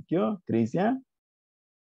 Thank you. Cristian?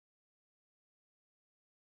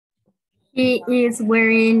 he is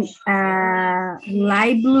wearing a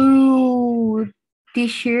light blue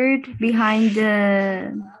t-shirt behind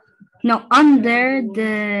the. No, under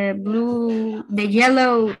the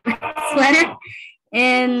yellow sweater,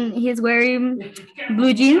 and he's wearing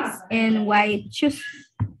blue jeans and white shoes.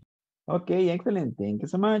 Okay, excellent. Thank you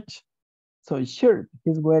so much. So shirt,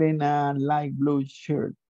 he's wearing a light blue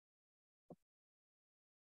shirt.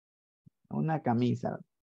 Una camisa.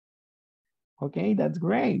 Okay, that's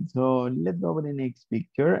great. So let's go with the next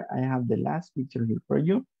picture. I have the last picture here for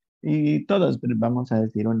you. Y todos vamos a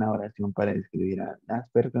decir una oración para describir a las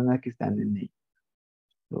personas que están en ella.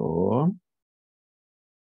 So,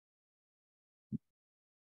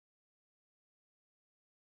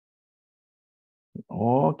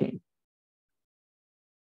 okay.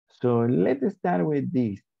 So let's start with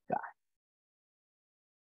this guy.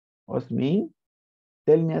 Osmin,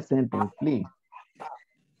 tell me a sentence, please.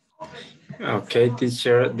 Okay,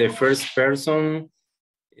 teacher. The first person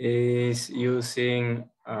is using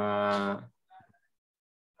a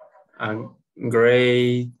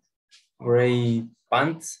gray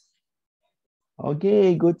pants.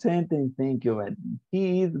 Okay, good sentence. Thank you. But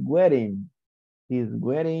he's wearing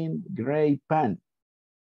gray pants.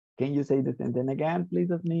 Can you say the sentence again, please,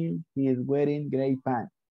 Osmin? He is wearing gray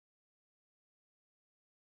pants.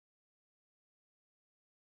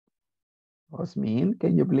 Osmin,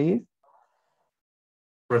 can you please?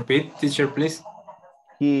 Repeat, teacher, please.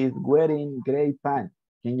 He is wearing gray pants.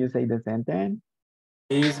 Can you say the sentence?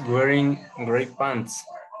 He is wearing gray pants.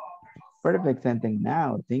 Perfect sentence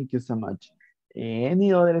now. Thank you so much.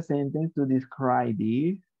 Any other sentence to describe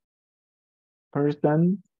this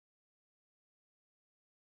person?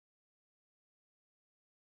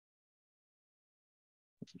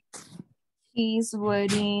 He's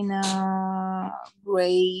wearing a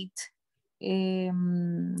great,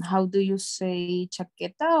 how do you say,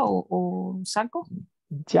 chaqueta or saco?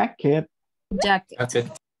 Jacket.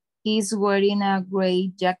 Jacket. He's wearing a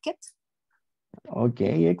gray jacket.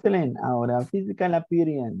 Okay, excellent. Ahora, physical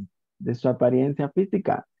appearance, de su apariencia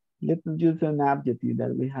física. Let's use an adjective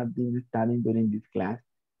that we have been studying during this class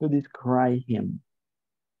to describe him.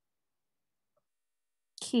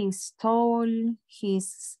 He's tall,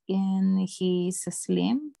 he's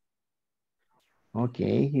slim.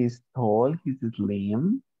 Okay, he's tall, he's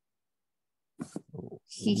slim.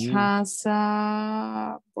 He has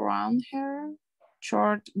brown hair,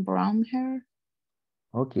 short brown hair.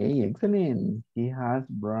 Okay, excellent. He has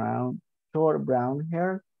short brown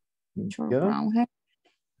hair. Short brown hair.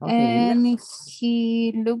 Okay. And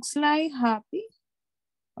he looks like happy.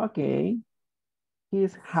 Okay.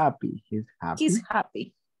 He's happy. He's happy. He's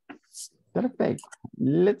happy. Perfect.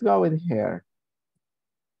 Let's go with her.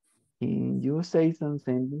 Can you say some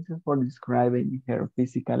sentences for describing her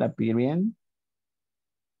physical appearance?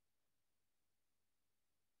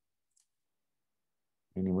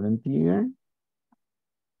 Any volunteer?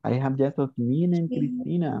 I have just Osmin and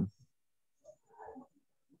Cristina.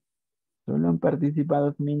 Solo han participado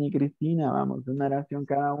Osmin y Cristina. Vamos, una oración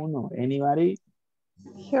cada uno. Anybody?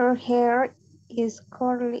 Her hair is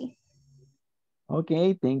curly.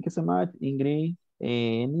 Okay, thank you so much, Ingrid.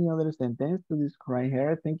 Any other sentence to describe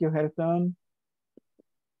her? Thank you, Gerson.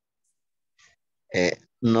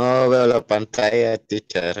 No veo la pantalla,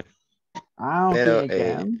 teacher. Ah, Pero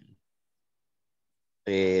okay,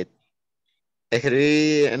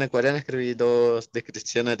 en el cuaderno escribí dos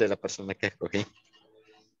descripciones de la persona que escogí.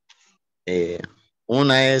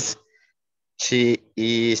 Una es, she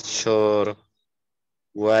is short,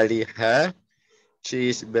 wavy hair. She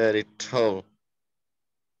is very tall.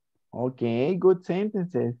 Okay, good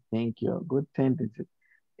sentences. Thank you. Good sentences.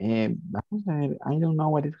 Vamos a ver. I don't know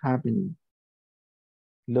what is happening.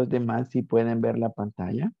 Los demás sí pueden ver la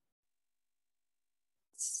pantalla.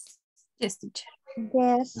 Yes, teacher.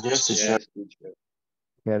 Yes. Yes, teacher.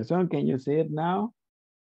 Gerson, can you see it now?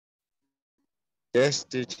 Yes,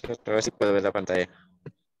 teacher. Ahora sí puedo ver la pantalla.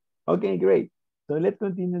 Okay, great. So let's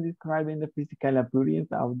continue describing the physical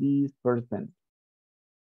appearance of this person.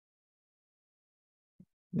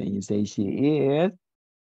 Then you say she is,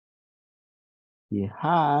 he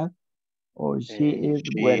has, or she is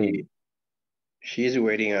wearing. She's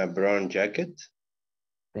wearing a brown jacket.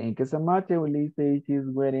 Thank you so much. I will say she's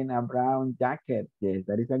wearing a brown jacket. Yes,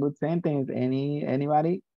 that is a good sentence.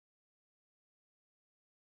 Anybody?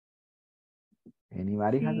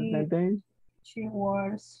 Anybody has a sentence? She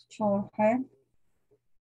wears short hair.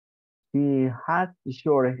 She has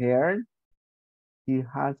short hair. She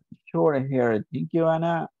has short hair. Thank you,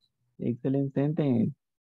 Anna. Excellent sentence.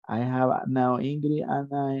 I have now Ingrid,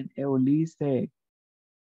 Anna, and Eulise.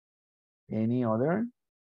 Any other?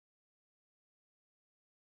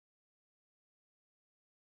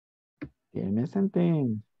 Give me a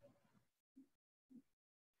sentence.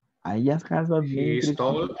 I just have a He is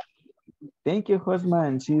tall. Thank you,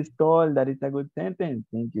 Husman. She is tall. That is a good sentence.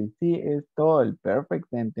 Thank you. She is tall. Perfect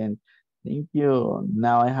sentence. Thank you.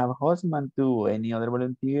 Now I have Husman too. Any other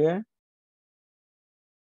volunteer?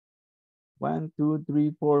 1, 2,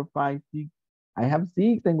 3, 4, 5, 6. I have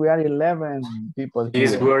 6 and we are 11 people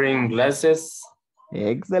He's here. wearing glasses.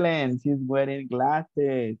 Excellent. She's wearing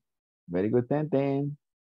glasses. Very good sentence.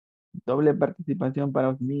 Doble participación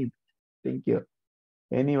para Smith. Thank you.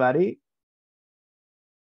 Anybody?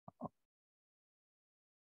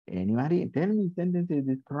 Anybody? Tell me sentences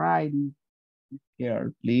describe this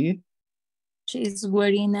girl, please. She's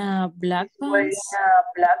wearing a black pants.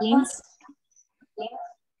 Jeans.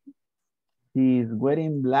 She's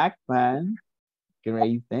wearing black pants.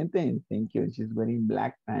 Great sentence. Thank you. She's wearing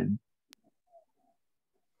black pants.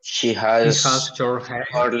 She has short hair.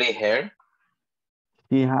 curly hair.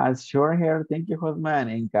 She has short hair. Thank you,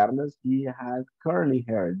 Josman. And Carlos, she has curly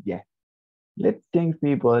hair. Yes. Let's change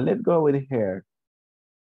people. Let's go with hair.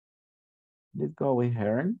 Let's go with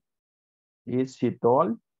her. Is she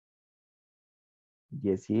tall?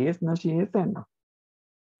 Yes, she is. No, she isn't.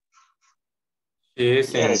 She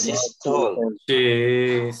isn't. Yes, she's tall.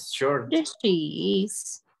 She is short. Yes, she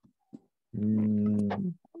is.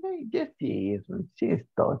 Okay, yes, she is. She is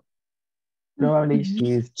tall. Probably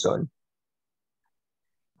she is tall.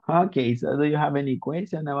 Okay, so do you have any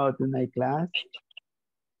question about tonight class?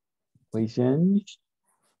 Questions?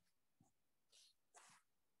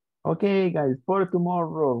 Okay, guys, for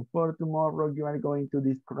tomorrow you are going to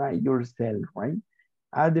describe yourself, right?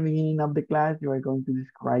 At the beginning of the class, you are going to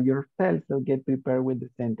describe yourself, so get prepared with the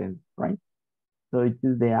sentence, right? So it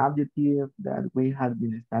is the objective that we have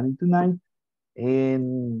been studying tonight,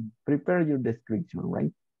 and prepare your description,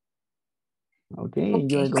 right? Okay,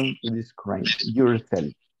 and you are going to describe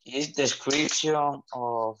yourself. Is description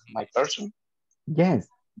of my person? Yes,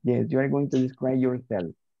 yes, you are going to describe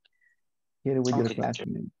yourself here with your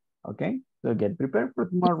classmates. Okay, so get prepared for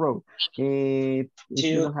tomorrow. If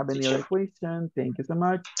you don't have any other questions, thank you so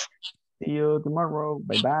much. See you tomorrow.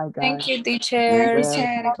 Bye-bye, guys. Thank you, teacher.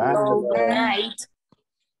 Well, bye. Good night.